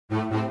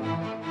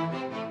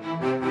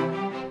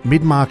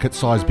Mid-market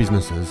sized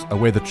businesses are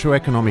where the true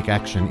economic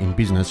action in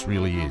business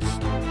really is.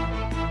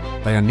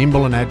 They are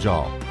nimble and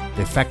agile.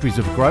 They're factories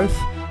of growth,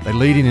 they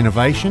lead in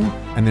innovation,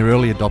 and they're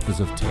early adopters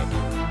of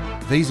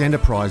tech. These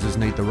enterprises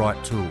need the right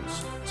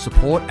tools,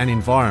 support and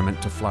environment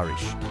to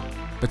flourish.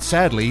 But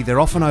sadly, they're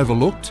often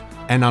overlooked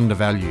and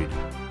undervalued.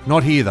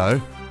 Not here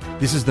though.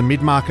 This is the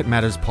Mid-Market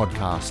Matters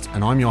podcast,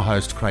 and I'm your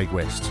host, Craig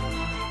West.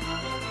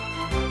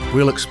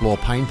 We'll explore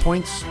pain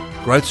points,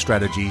 growth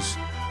strategies,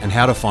 and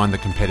how to find the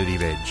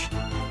competitive edge.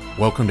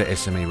 Welcome to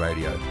SME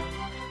Radio.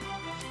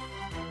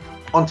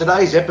 On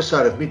today's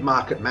episode of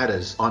Mid-Market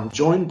Matters, I'm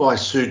joined by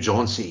Sue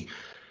Jauncey.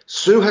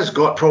 Sue has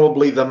got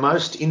probably the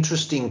most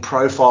interesting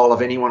profile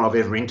of anyone I've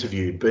ever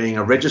interviewed, being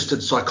a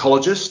registered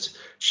psychologist.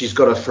 She's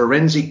got a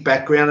forensic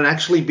background and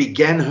actually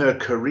began her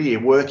career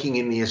working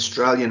in the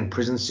Australian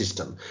prison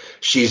system.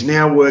 She's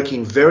now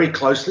working very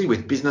closely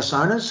with business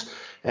owners,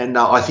 and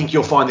I think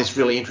you'll find this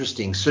really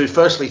interesting. Sue,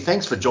 firstly,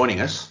 thanks for joining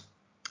us.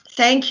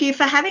 Thank you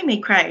for having me,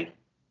 Craig.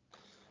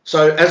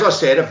 So, as I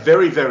said, a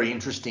very, very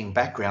interesting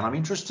background. I'm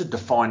interested to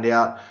find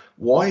out,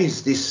 why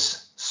is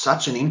this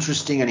such an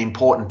interesting and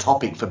important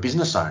topic for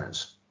business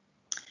owners?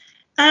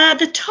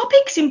 The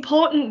topic's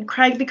important,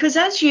 Craig, because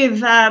as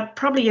you've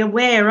probably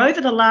aware, over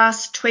the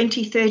last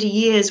 20, 30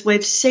 years,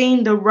 we've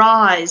seen the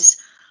rise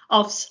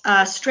of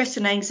stress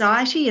and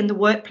anxiety in the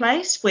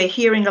workplace. We're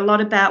hearing a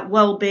lot about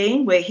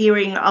well-being. We're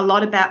hearing a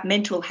lot about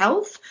mental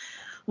health.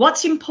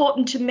 What's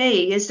important to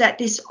me is that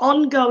this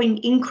ongoing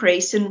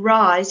increase and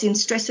rise in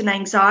stress and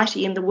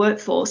anxiety in the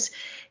workforce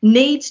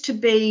needs to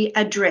be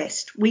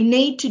addressed. We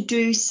need to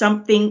do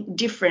something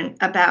different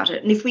about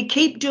it. And if we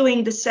keep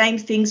doing the same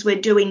things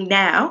we're doing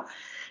now,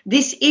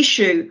 this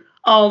issue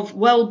of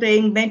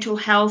well-being, mental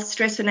health,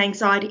 stress and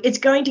anxiety, it's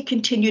going to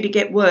continue to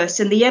get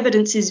worse. And the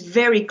evidence is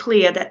very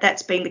clear that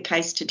that's been the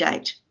case to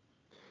date.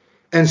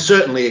 And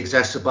certainly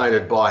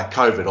exacerbated by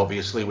COVID,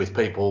 obviously, with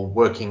people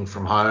working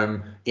from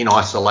home in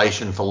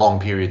isolation for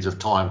long periods of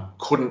time.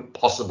 Couldn't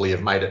possibly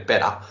have made it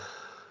better.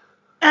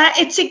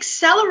 It's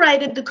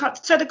accelerated.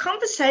 So the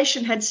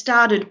conversation had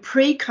started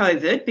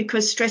pre-COVID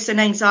because stress and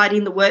anxiety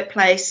in the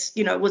workplace,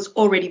 was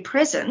already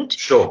present.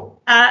 Sure.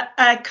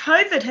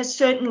 COVID has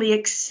certainly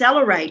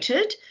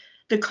accelerated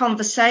the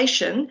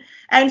conversation.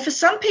 And for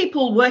some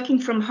people, working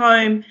from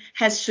home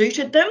has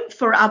suited them.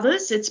 For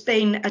others, it's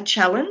been a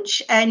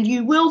challenge. And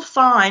you will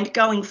find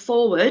going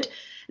forward,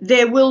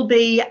 there will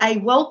be a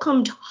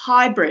welcomed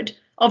hybrid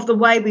of the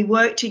way we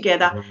work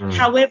together. Mm-hmm.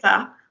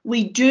 However,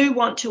 we do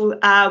want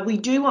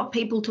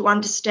people to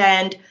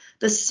understand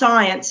the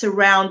science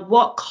around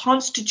what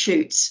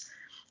constitutes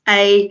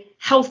a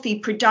healthy,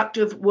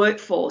 productive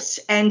workforce.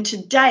 And to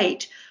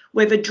date,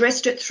 we've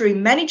addressed it through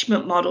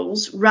management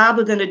models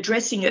rather than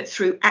addressing it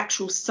through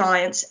actual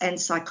science and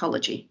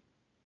psychology.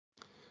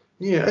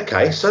 Yeah,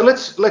 okay. So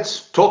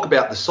let's talk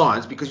about the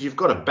science, because you've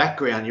got a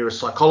background. You're a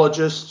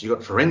psychologist, you've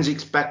got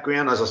forensics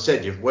background. As I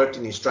said, you've worked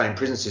in the Australian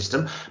prison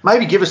system.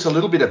 Maybe give us a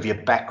little bit of your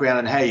background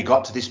and how you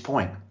got to this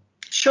point.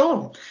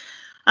 Sure.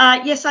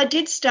 Yes, I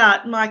did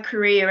start my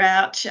career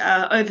out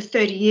over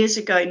 30 years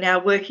ago now,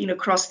 working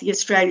across the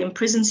Australian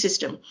prison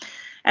system.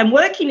 And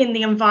working in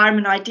the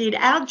environment I did,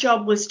 our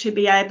job was to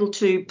be able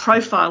to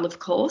profile, of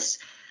course,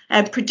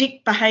 and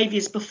predict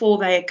behaviours before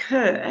they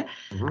occur.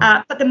 Mm-hmm.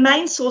 But the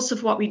main source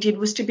of what we did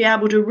was to be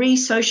able to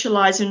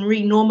re-socialise and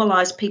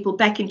re-normalise people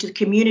back into the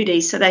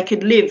community so they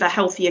could live a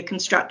healthier,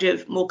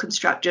 more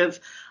constructive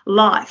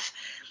life.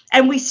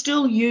 And we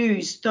still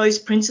use those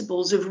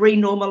principles of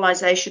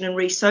renormalisation and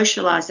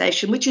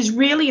resocialisation, which is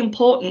really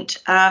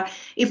important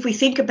if we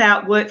think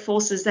about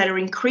workforces that are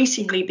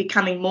increasingly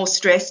becoming more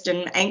stressed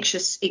and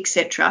anxious,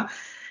 etc.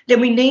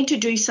 Then we need to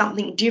do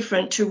something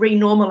different to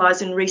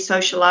renormalise and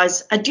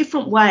resocialise, a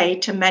different way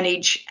to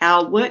manage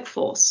our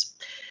workforce.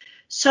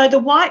 So the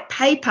white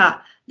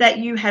paper that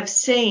you have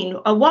seen,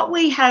 what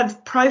we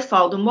have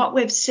profiled and what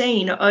we've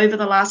seen over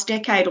the last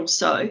decade or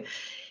so,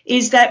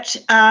 is that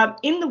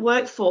in the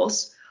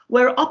workforce,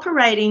 we're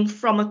operating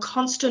from a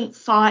constant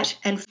fight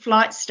and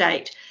flight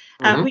state,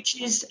 which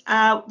is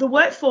the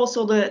workforce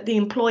or the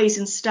employees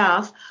and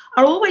staff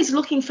are always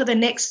looking for the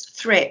next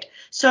threat.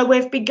 So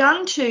we've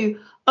begun to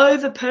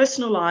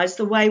over-personalise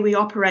the way we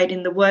operate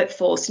in the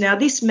workforce. Now,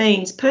 this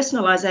means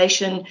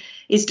personalisation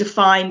is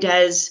defined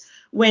as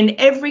when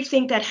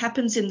everything that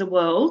happens in the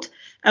world,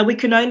 we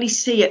can only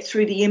see it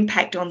through the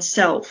impact on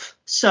self.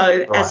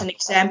 So as an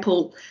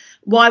example,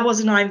 why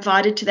wasn't I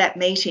invited to that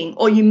meeting?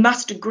 Or you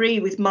must agree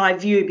with my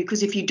view,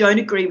 because if you don't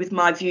agree with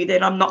my view,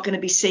 then I'm not going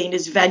to be seen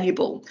as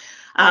valuable.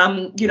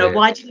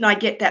 Why didn't I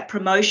get that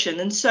promotion?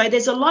 And so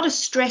there's a lot of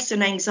stress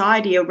and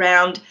anxiety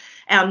around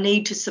our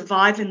need to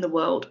survive in the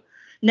world.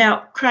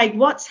 Now, Craig,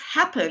 what's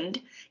happened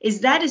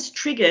is that has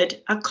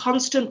triggered a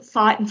constant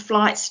fight and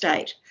flight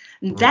state.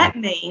 And that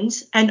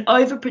means an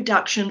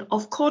overproduction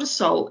of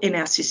cortisol in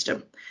our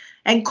system.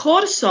 And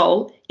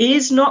cortisol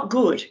is not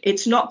good.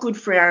 It's not good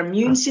for our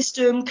immune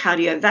system,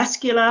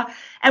 cardiovascular,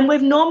 and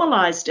we've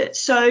normalized it.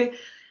 So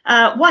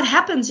what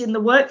happens in the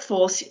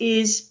workforce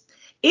is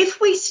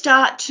If we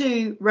start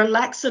to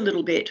relax a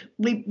little bit,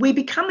 we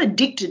become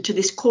addicted to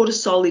this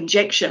cortisol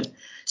injection.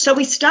 So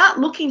we start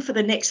looking for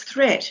the next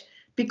threat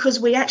because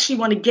we actually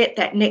want to get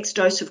that next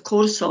dose of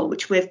cortisol,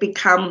 which we've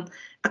become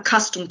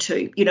accustomed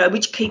to,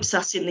 which keeps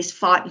us in this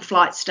fight and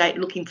flight state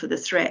looking for the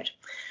threat.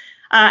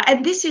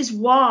 And this is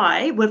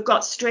why we've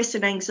got stress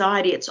and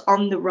anxiety. It's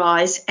on the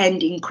rise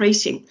and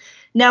increasing.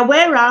 Now,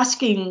 we're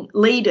asking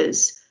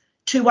leaders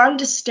to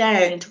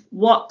understand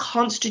what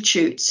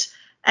constitutes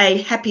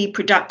a happy,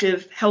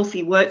 productive,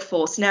 healthy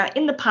workforce. Now,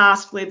 in the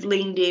past, we've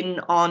leaned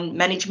in on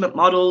management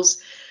models.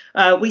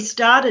 We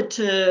started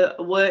to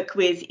work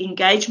with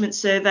engagement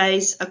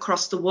surveys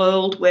across the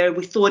world where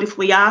we thought if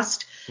we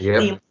asked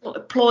the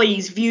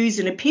employees' views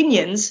and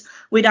opinions,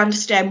 we'd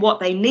understand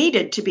what they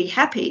needed to be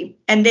happy,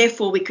 and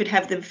therefore we could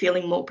have them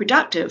feeling more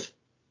productive.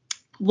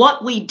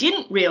 What we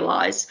didn't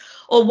realise,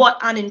 or what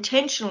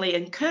unintentionally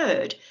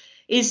occurred,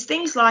 is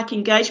things like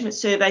engagement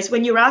surveys.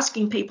 When you're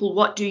asking people,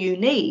 what do you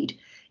need?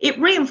 It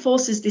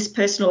reinforces this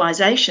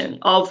personalisation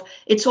of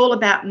it's all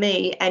about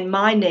me and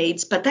my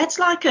needs, but that's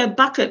like a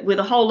bucket with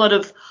a whole lot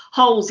of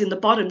holes in the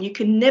bottom. You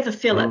can never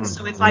fill it.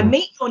 So if I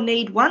meet your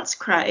need once,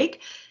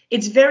 Craig,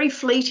 it's very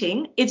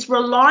fleeting. It's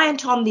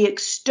reliant on the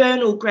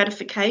external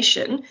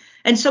gratification.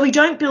 And so we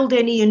don't build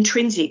any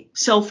intrinsic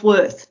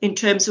self-worth in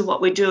terms of what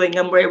we're doing,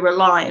 and we're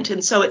reliant.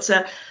 And so it's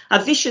a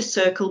vicious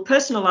circle.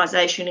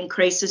 Personalisation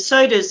increases.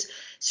 So does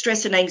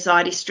stress and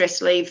anxiety,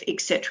 stress leave,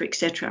 etc.,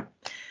 etc.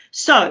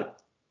 So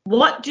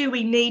what do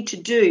we need to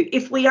do?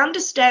 If we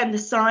understand the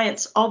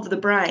science of the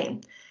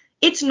brain,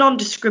 it's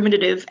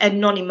non-discriminative and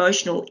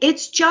non-emotional.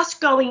 It's just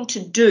going to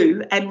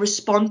do and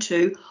respond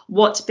to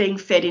what's being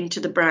fed into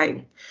the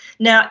brain.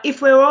 Now,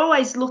 if we're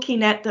always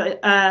looking at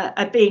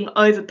being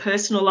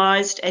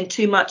over-personalised and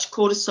too much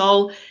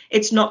cortisol,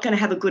 it's not going to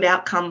have a good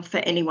outcome for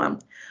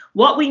anyone.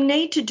 What we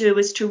need to do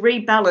is to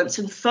rebalance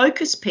and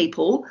focus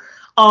people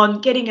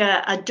on getting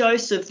a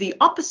dose of the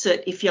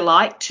opposite, if you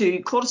like, to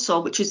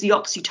cortisol, which is the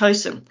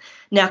oxytocin.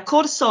 Now,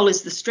 cortisol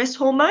is the stress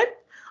hormone.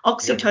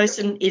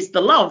 Oxytocin is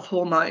the love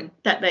hormone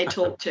that they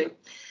talk to.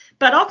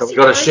 But oxytocin, we've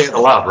got to share the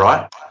love,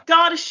 right?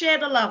 Got to share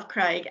the love,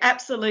 Craig,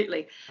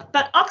 absolutely.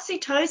 But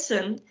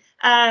oxytocin,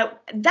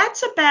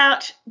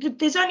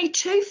 there's only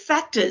two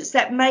factors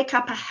that make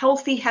up a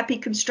healthy, happy,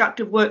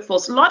 constructive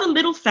workforce. A lot of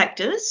little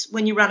factors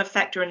when you run a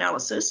factor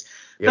analysis,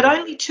 but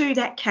only two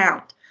that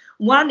count.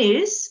 One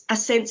is a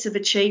sense of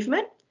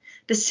achievement.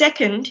 The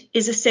second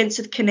is a sense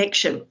of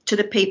connection to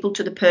the people,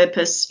 to the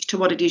purpose, to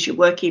what it is you're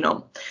working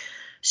on.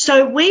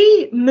 So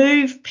we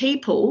move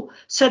people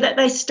so that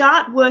they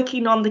start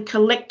working on the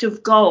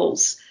collective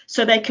goals,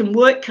 so they can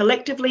work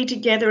collectively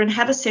together and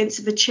have a sense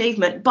of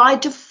achievement. By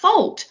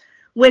default,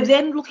 we're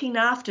then looking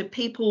after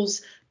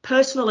people's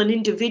personal and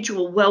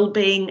individual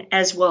well-being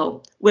as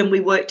well when we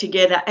work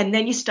together, and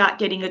then you start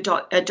getting a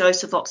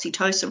dose of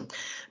oxytocin.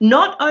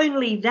 Not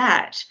only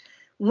that,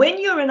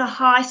 when you're in a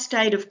high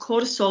state of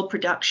cortisol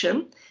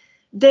production,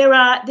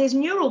 there's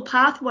neural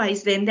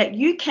pathways then that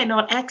you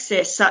cannot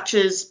access, such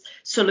as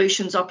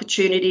solutions,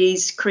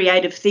 opportunities,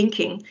 creative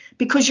thinking,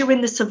 because you're in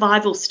the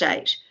survival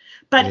state.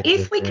 But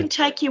if we can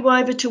take you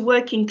over to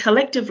working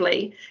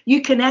collectively,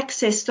 you can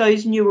access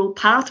those neural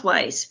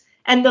pathways,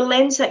 and the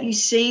lens that you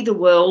see the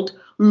world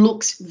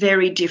looks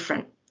very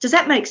different. Does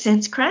that make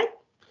sense, Craig?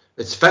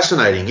 It's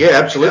fascinating. Yeah,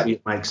 absolutely.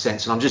 It makes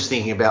sense. And I'm just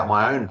thinking about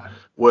my own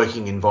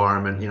working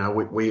environment. You know,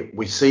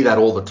 we see that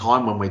all the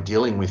time when we're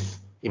dealing with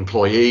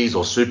employees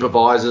or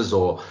supervisors,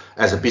 or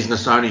as a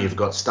business owner, you've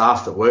got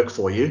staff that work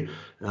for you.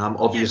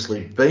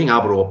 Obviously, being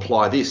able to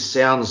apply this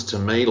sounds to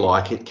me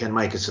like it can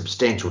make a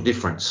substantial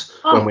difference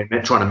when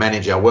we're trying to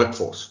manage our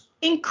workforce.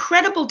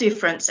 Incredible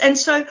difference. And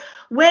so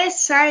we're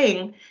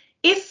saying,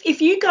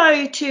 if you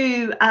go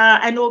to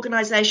an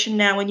organisation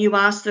now and you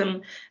ask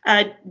them,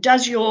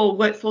 does your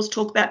workforce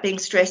talk about being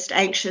stressed,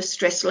 anxious,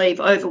 stress leave,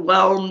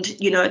 overwhelmed,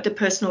 the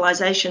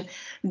personalisation,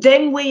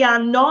 then we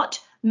are not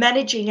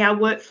managing our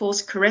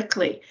workforce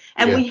correctly.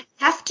 And we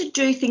have to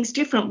do things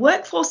different.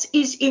 Workforce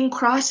is in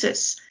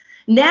crisis.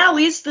 Now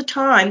is the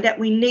time that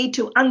we need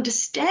to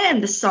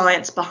understand the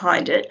science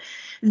behind it.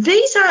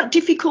 These aren't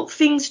difficult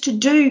things to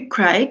do,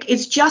 Craig.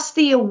 It's just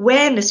the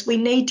awareness we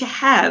need to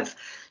have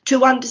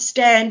to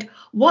understand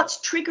what's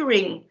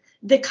triggering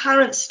the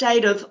current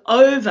state of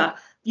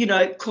cortisol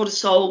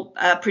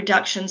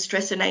production,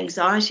 stress and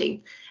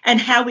anxiety, and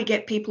how we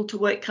get people to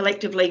work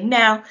collectively.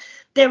 Now,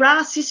 there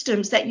are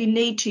systems that you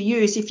need to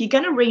use if you're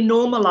going to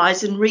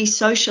renormalize and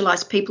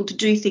re-socialize people to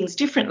do things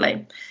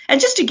differently.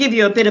 And just to give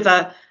you a bit of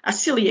a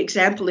silly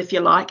example, if you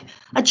like,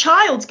 a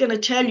child's going to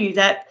tell you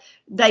that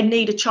they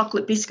need a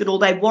chocolate biscuit or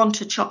they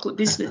want a chocolate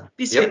biscuit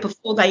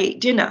before they eat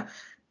dinner.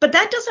 But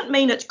that doesn't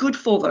mean it's good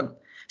for them.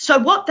 So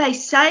what they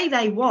say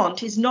they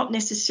want is not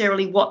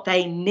necessarily what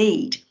they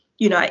need,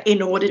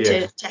 in order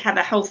to have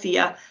a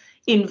healthier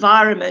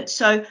environment.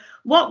 So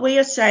what we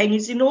are saying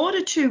is, in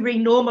order to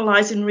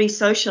renormalize and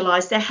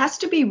re-socialize, there has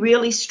to be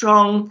really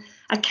strong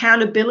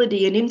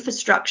accountability and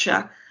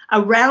infrastructure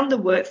around the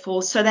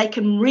workforce so they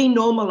can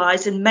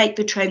renormalize and make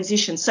the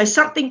transition. So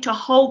something to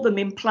hold them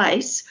in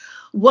place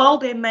while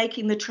they're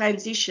making the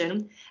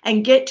transition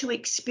and get to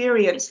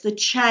experience the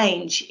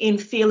change in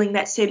feeling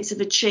that sense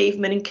of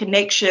achievement and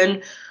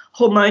connection.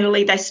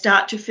 Hormonally, they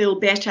start to feel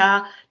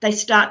better. They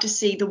start to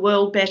see the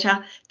world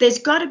better. There's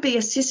got to be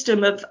a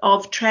system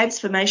of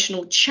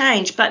transformational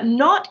change, but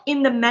not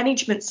in the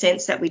management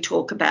sense that we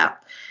talk about.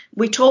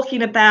 We're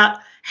talking about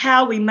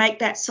how we make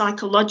that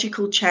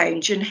psychological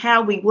change and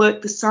how we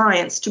work the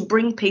science to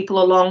bring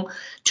people along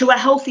to a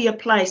healthier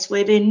place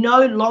where they're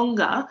no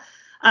longer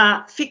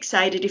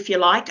fixated, if you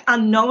like,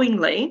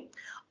 unknowingly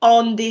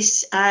on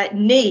this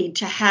need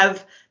to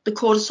have the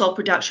cortisol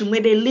production,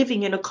 where they're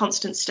living in a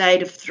constant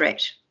state of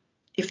threat,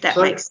 if that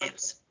makes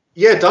sense.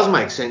 Yeah, it does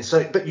make sense.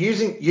 So, but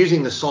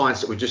using the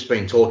science that we've just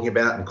been talking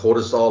about and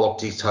cortisol,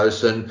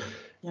 oxytocin,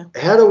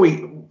 how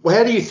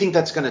do you think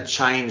that's going to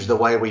change the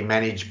way we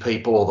manage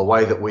people or the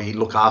way that we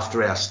look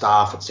after our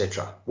staff,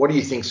 etc.? What do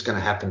you think is going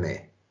to happen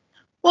there?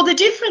 Well, the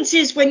difference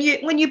is when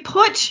you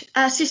put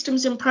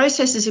systems and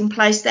processes in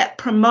place that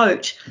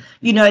promote,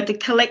 the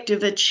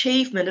collective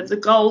achievement of the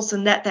goals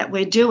and that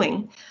we're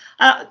doing,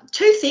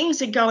 two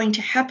things are going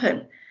to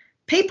happen.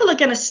 People are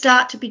going to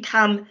start to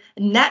become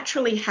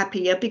naturally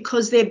happier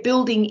because they're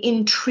building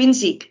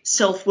intrinsic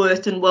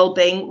self-worth and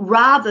well-being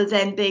rather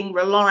than being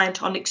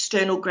reliant on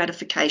external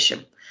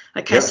gratification.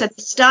 Okay, So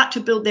they start to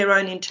build their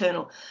own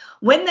internal.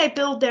 When they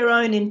build their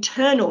own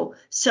internal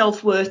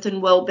self-worth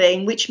and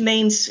well-being, which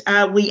means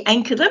we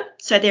anchor them,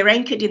 so they're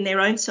anchored in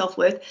their own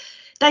self-worth,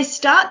 they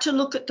start to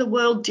look at the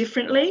world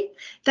differently.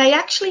 They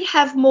actually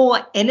have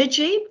more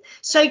energy.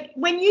 So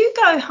when you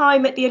go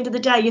home at the end of the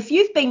day, if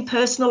you've been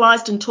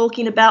personalised and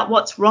talking about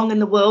what's wrong in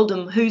the world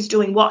and who's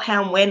doing what,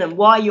 how and when and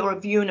why your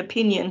view and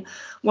opinion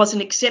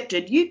wasn't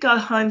accepted, you go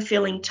home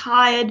feeling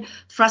tired,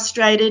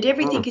 frustrated,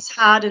 everything is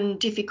hard and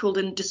difficult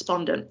and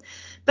despondent.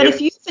 But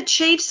if you've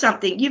achieved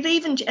something, you've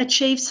even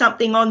achieved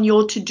something on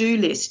your to-do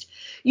list,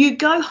 you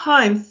go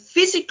home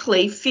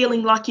physically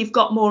feeling like you've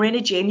got more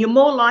energy and you're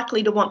more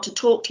likely to want to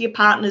talk to your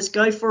partners,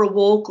 go for a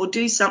walk or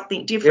do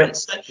something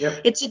different.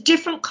 It's a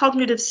different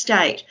cognitive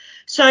state.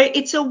 So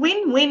it's a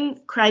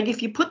win-win, Craig,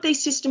 if you put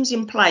these systems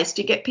in place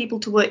to get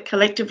people to work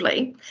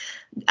collectively.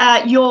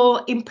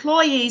 Your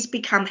employees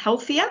become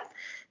healthier,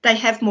 they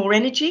have more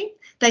energy,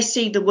 they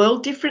see the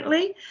world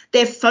differently,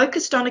 they're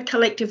focused on a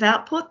collective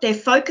output, they're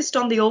focused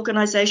on the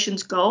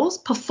organisation's goals,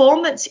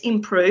 performance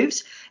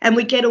improves, and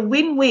we get a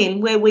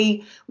win-win where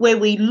we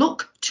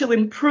look to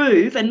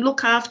improve and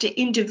look after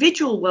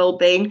individual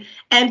well-being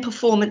and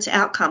performance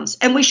outcomes.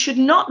 And we should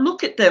not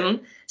look at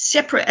them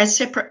as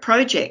separate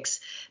projects.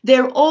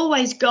 They're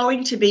always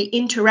going to be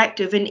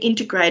interactive and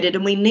integrated,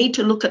 and we need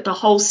to look at the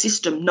whole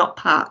system, not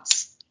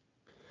parts.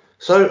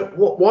 So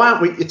why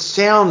aren't we? It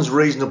sounds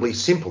reasonably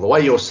simple. The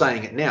way you're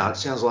saying it now, it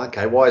sounds like,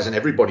 okay, why isn't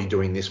everybody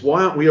doing this?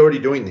 Why aren't we already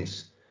doing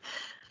this?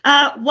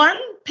 One,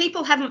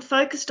 people haven't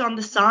focused on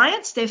the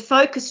science. They're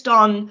focused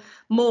on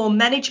more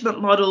management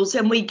models,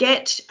 and we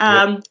get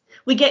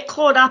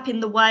caught up in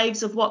the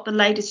waves of what the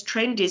latest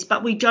trend is,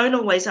 but we don't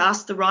always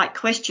ask the right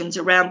questions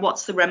around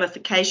what's the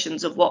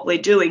ramifications of what we're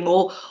doing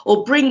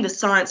or bring the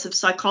science of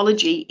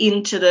psychology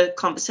into the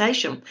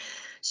conversation.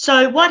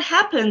 So what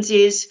happens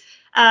is,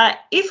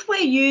 if we're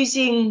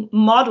using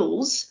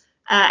models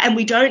and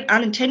we don't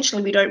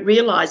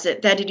realise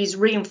that it is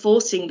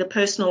reinforcing the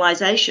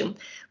personalisation,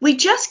 we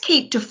just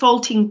keep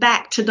defaulting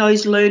back to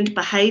those learned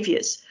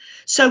behaviours.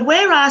 So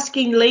we're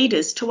asking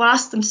leaders to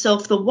ask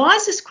themselves the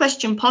wisest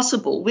question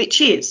possible,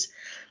 which is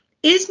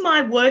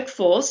my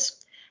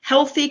workforce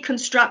healthy,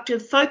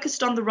 constructive,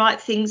 focused on the right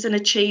things and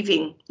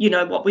achieving,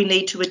 what we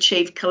need to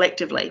achieve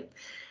collectively?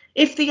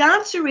 If the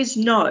answer is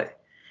no,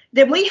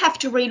 then we have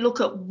to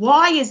relook at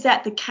why is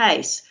that the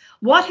case?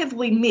 What have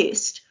we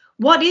missed?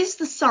 What is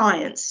the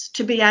science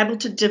to be able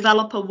to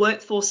develop a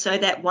workforce so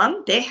that,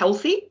 one, they're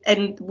healthy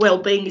and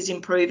well-being is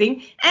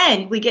improving,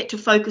 and we get to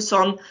focus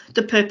on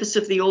the purpose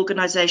of the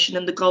organisation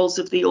and the goals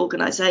of the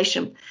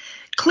organisation?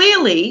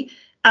 Clearly,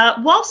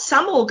 while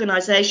some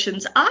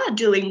organisations are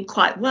doing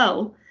quite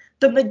well,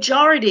 the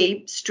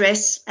majority,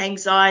 stress,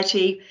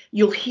 anxiety,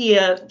 you'll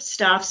hear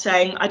staff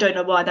saying, I don't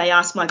know why they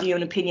ask my view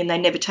and opinion, they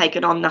never take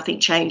it on,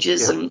 nothing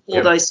changes, and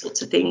all those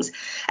sorts of things.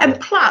 And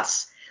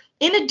plus,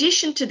 in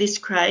addition to this,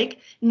 Craig,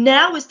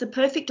 now is the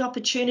perfect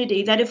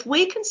opportunity that if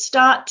we can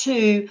start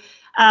to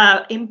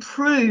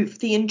improve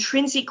the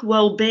intrinsic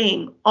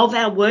well-being of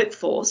our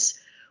workforce,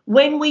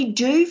 when we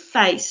do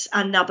face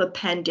another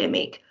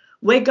pandemic,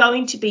 we're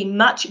going to be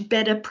much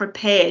better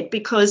prepared,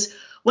 because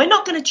we're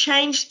not going to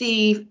change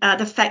the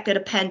fact that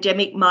a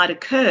pandemic might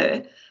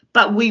occur,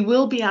 but we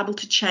will be able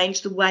to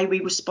change the way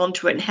we respond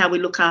to it and how we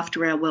look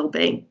after our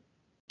well-being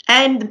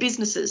and the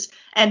businesses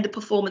and the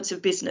performance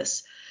of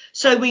business.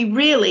 So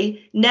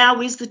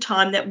now is the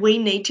time that we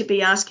need to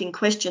be asking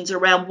questions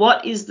around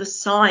what is the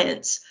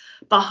science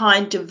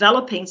behind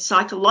developing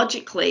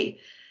psychologically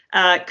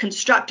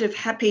constructive,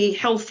 happy,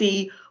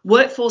 healthy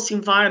workforce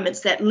environments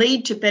that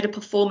lead to better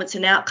performance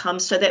and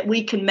outcomes so that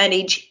we can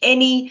manage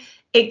any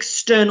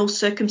external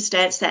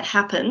circumstance that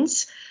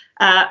happens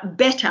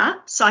better,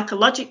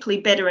 psychologically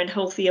better and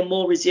healthier,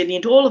 more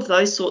resilient, all of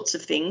those sorts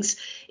of things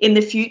in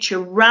the future,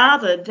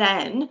 rather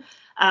than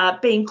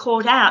being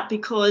caught out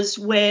because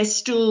we're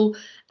still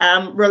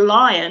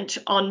reliant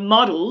on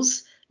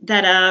models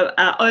that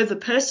are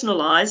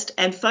over-personalised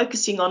and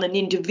focusing on an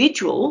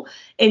individual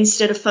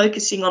instead of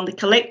focusing on the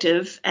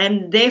collective.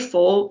 And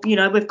therefore,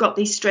 we've got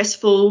these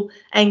stressful,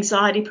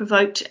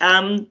 anxiety-provoked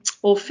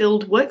or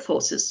filled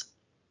workforces.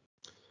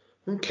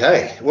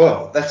 Okay,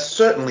 well, that's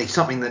certainly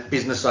something that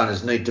business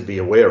owners need to be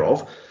aware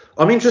of.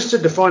 I'm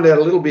interested to find out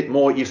a little bit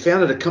more. You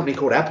founded a company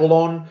called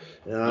Apollon,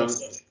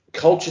 Yes.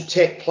 culture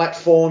tech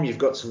platform. You've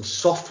got some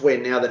software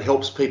now that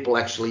helps people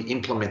actually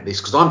implement this,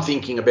 because I'm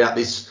thinking about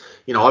this.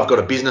 I've got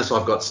a business,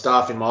 I've got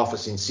staff in my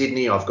office in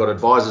Sydney, I've got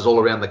advisors all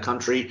around the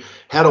country.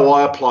 How do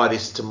I apply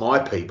this to my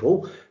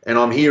people? And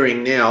I'm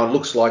hearing now, it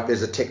looks like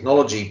there's a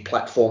technology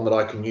platform that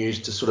I can use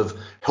to sort of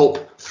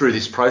help through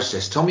this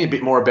process. Tell me a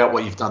bit more about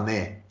what you've done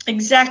there.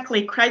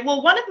 Exactly, Craig.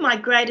 Well, one of my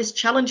greatest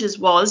challenges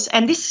was,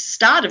 and this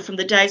started from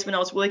the days when I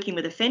was working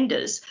with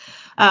offenders,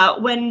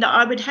 when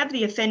I would have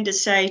the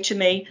offenders say to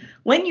me,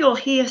 when you're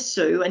here,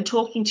 Sue, and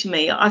talking to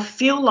me, I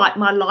feel like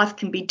my life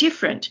can be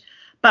different.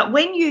 But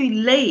when you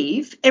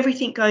leave,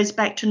 everything goes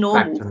back to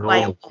normal. Back to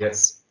normal,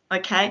 yes.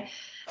 Okay.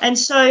 And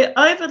so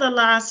over the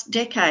last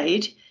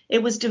decade,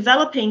 it was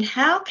developing,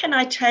 how can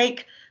I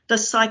take the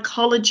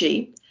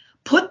psychology,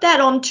 put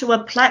that onto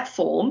a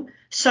platform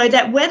so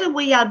that whether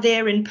we are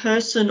there in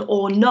person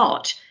or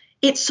not,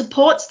 it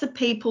supports the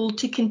people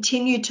to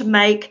continue to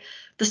make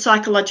the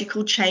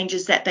psychological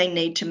changes that they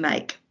need to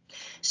make.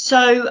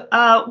 So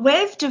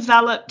we've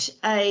developed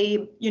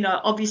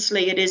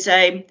obviously it is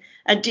a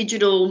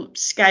digital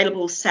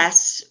scalable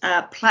SaaS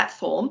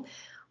platform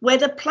where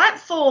the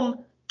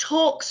platform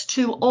talks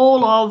to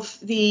all of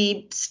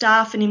the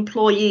staff and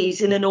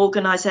employees in an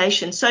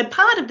organisation. So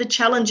part of the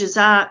challenges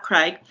are,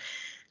 Craig,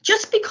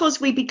 just because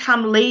we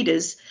become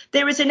leaders,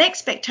 there is an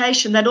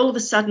expectation that all of a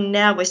sudden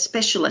now we're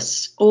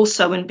specialists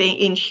also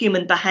in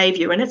human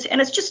behaviour, and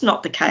it's just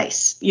not the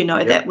case,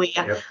 that we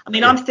are. I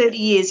mean, I'm 30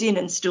 years in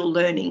and still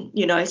learning,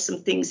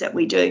 some things that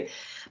we do.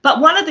 But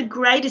one of the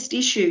greatest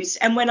issues,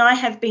 and when I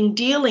have been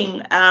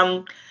dealing,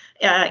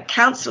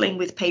 counselling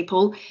with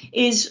people,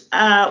 is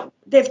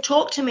they've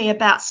talked to me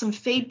about some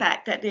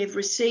feedback that they've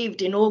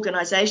received in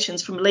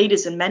organisations from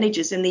leaders and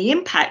managers, and the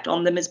impact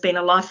on them has been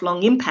a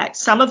lifelong impact.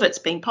 Some of it's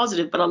been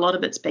positive, but a lot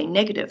of it's been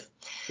negative.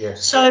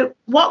 Yes. So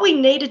what we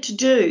needed to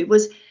do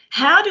was,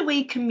 how do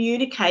we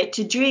communicate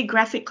to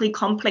geographically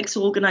complex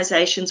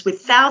organisations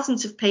with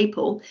thousands of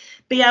people,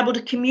 be able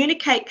to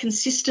communicate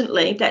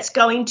consistently that's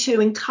going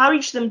to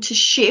encourage them to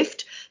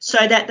shift so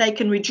that they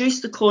can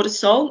reduce the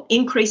cortisol,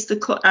 increase the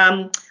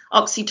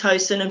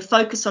oxytocin, and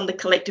focus on the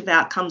collective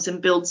outcomes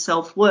and build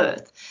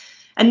self-worth.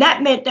 And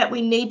that meant that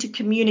we need to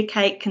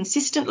communicate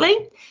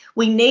consistently.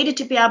 We needed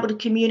to be able to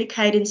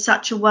communicate in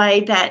such a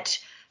way that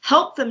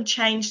help them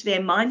change their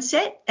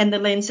mindset and the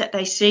lens that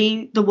they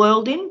see the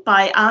world in,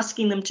 by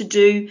asking them to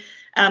do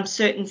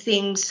certain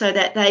things so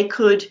that they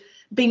could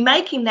be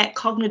making that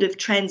cognitive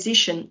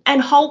transition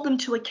and hold them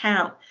to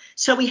account.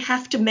 So we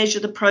have to measure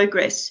the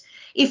progress.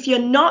 If you're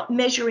not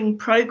measuring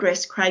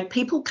progress, Craig,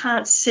 people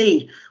can't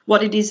see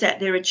what it is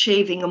that they're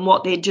achieving and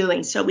what they're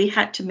doing. So we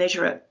had to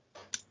measure it.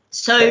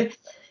 So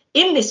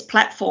in this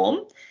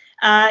platform,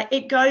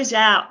 it goes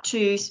out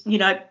to,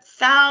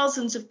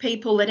 thousands of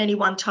people at any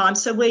one time.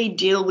 So we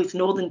deal with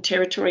Northern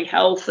Territory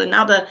Health and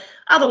other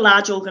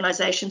large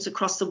organisations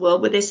across the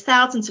world where there's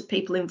thousands of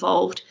people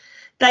involved.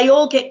 They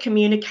all get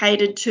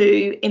communicated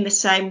to in the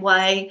same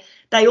way.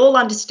 They all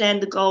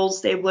understand the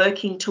goals they're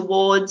working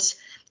towards.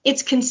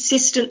 It's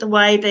consistent the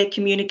way they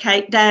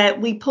communicate.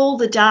 We pull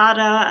the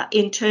data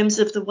in terms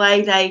of the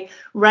way they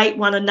rate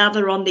one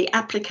another on the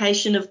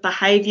application of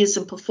behaviours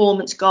and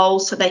performance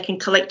goals so they can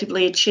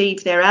collectively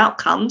achieve their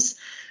outcomes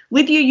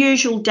with your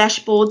usual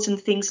dashboards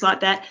and things like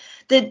that.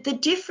 The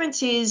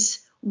difference is,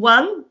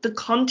 one, the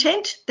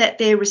content that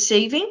they're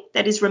receiving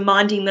that is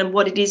reminding them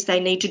what it is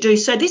they need to do.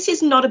 So this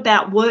is not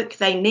about work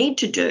they need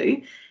to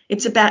do.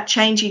 It's about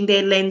changing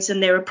their lens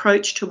and their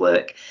approach to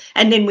work.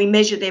 And then we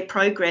measure their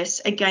progress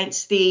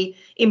against the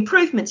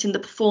improvements in the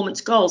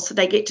performance goals so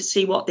they get to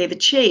see what they've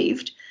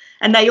achieved.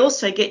 And they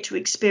also get to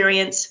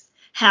experience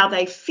how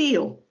they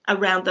feel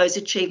around those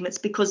achievements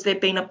because they've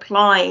been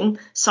applying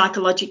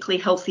psychologically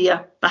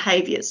healthier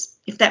behaviours,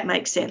 if that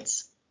makes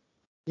sense.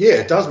 Yeah,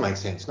 it does make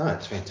sense. No,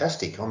 it's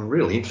fantastic. I'm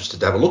really interested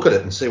to have a look at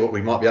it and see what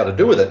we might be able to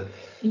do with it.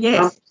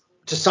 Yes.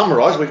 To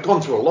summarise, we've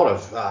gone through a lot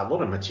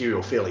of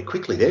material fairly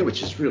quickly there,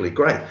 which is really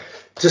great.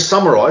 To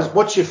summarise,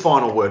 what's your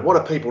final word?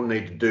 What do people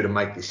need to do to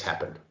make this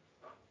happen?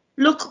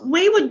 Look,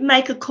 we would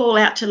make a call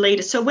out to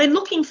leaders. So we're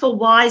looking for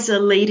wiser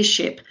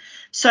leadership.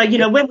 So,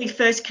 when we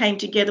first came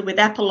together with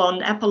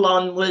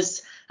Apollon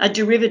was a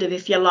derivative,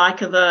 if you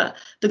like, of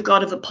the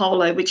god of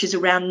Apollo, which is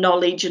around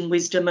knowledge and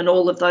wisdom and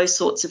all of those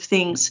sorts of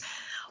things.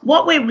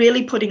 What we're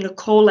really putting a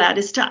call out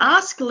is to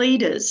ask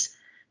leaders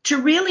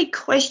to really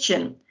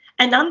question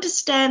and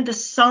understand the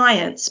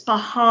science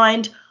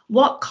behind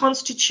what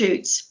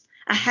constitutes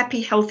a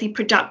happy, healthy,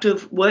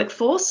 productive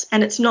workforce,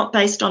 and it's not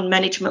based on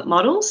management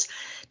models,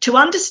 to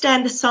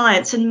understand the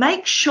science and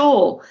make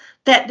sure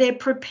that they're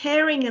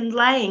preparing and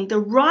laying the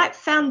right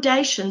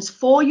foundations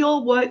for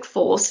your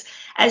workforce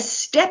as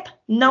step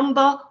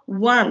number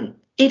one.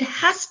 It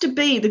has to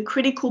be the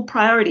critical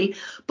priority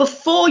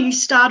before you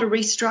start a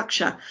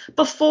restructure,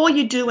 before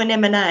you do an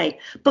M&A,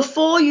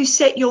 before you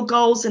set your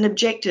goals and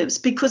objectives.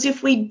 Because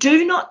if we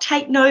do not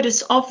take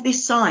notice of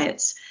this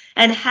science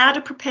and how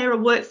to prepare a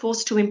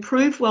workforce to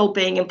improve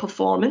well-being and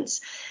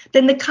performance,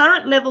 then the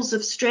current levels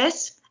of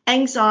stress,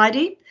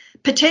 anxiety,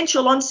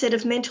 potential onset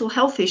of mental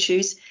health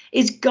issues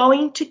is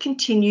going to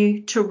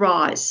continue to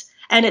rise.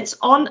 And it's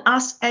on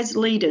us as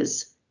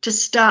leaders to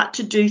start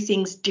to do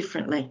things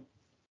differently.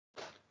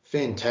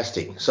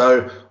 Fantastic.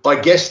 So I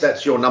guess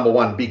that's your number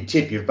one big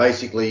tip. You've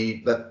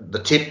basically,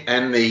 the tip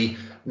and the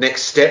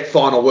next step,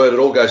 final word, it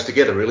all goes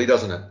together really,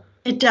 doesn't it?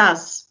 It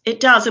does. It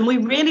does. And we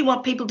really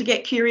want people to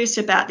get curious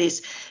about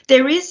this.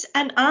 There is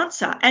an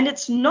answer, and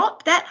it's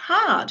not that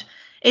hard.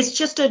 It's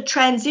just a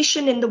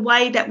transition in the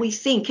way that we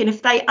think. And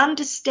if they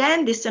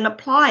understand this and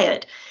apply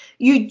it,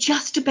 you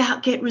just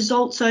about get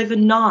results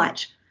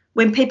overnight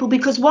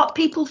because what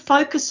people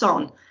focus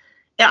on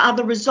are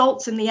the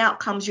results and the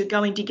outcomes you're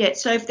going to get.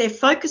 So if they're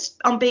focused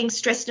on being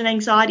stressed and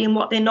anxiety and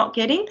what they're not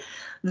getting,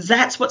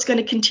 that's what's going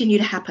to continue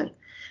to happen.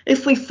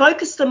 If we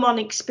focus them on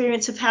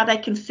experience of how they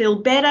can feel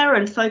better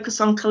and focus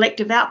on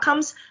collective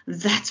outcomes,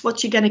 that's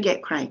what you're going to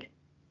get, Craig.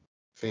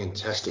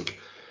 Fantastic.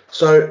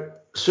 So,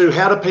 Sue,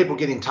 how do people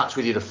get in touch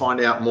with you to find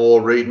out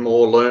more, read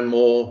more, learn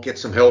more, get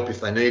some help if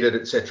they need it,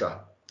 etc.?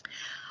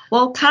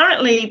 Well,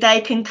 currently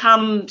they can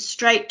come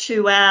straight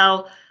to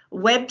our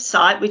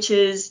website, which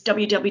is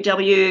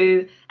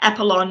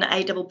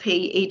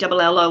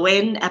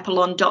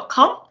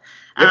www.apollon.com.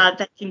 Yep.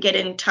 They can get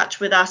in touch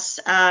with us.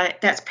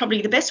 That's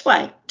probably the best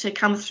way to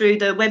come through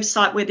the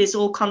website, where there's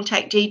all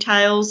contact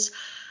details,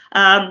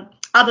 other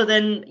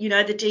than,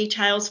 the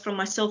details from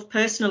myself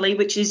personally,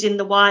 which is in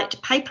the white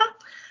paper.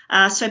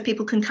 So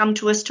people can come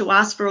to us to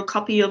ask for a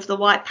copy of the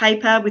white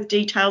paper with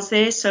details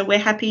there. So we're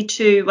happy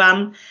to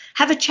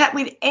have a chat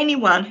with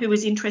anyone who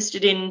is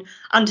interested in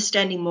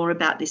understanding more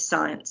about this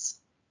science.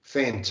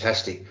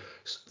 Fantastic.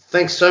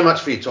 Thanks so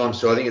much for your time,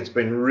 Sue. I think it's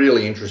been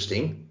really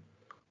interesting.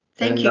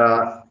 Thank you.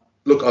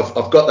 Look,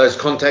 I've got those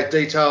contact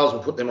details.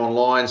 We'll put them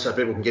online so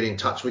people can get in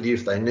touch with you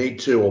if they need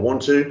to or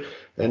want to.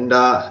 And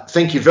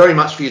thank you very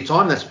much for your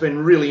time. That's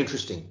been really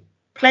interesting.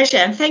 Pleasure,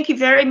 and thank you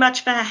very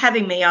much for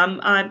having me.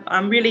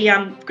 I'm really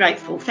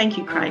grateful. Thank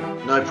you, Craig.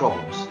 No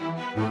problems.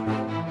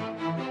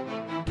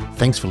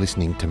 Thanks for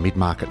listening to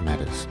Mid-Market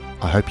Matters.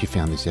 I hope you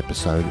found this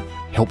episode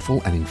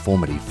helpful and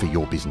informative for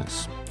your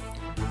business.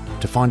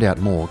 To find out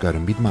more, go to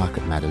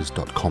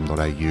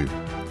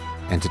midmarketmatters.com.au.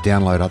 And to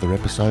download other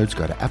episodes,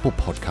 go to Apple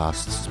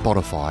Podcasts,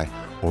 Spotify,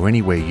 or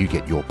anywhere you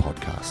get your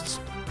podcasts.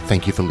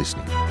 Thank you for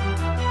listening.